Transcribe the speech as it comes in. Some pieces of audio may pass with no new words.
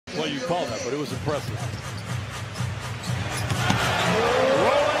what you call that, but it was impressive.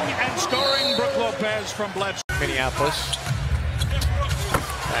 Rolling and scoring, Brook Lopez from Bledsoe. Minneapolis.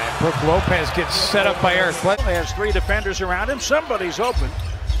 And Brook Lopez gets set up by Eric Bledsoe. Has three defenders around him. Somebody's open.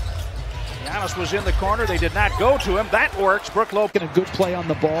 Giannis was in the corner. They did not go to him. That works. Brook Lopez. A good play on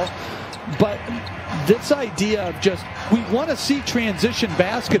the ball. But this idea of just, we want to see transition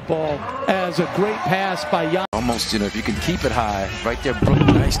basketball as a great pass by Giannis. Almost, if you can keep it high. Right there, Brook.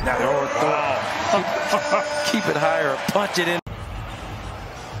 Nice. Now, keep it higher. Punch it in.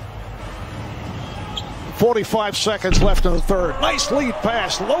 45 seconds left in the third. Nice lead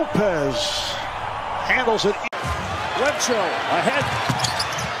pass. Lopez handles it. Bledsoe ahead.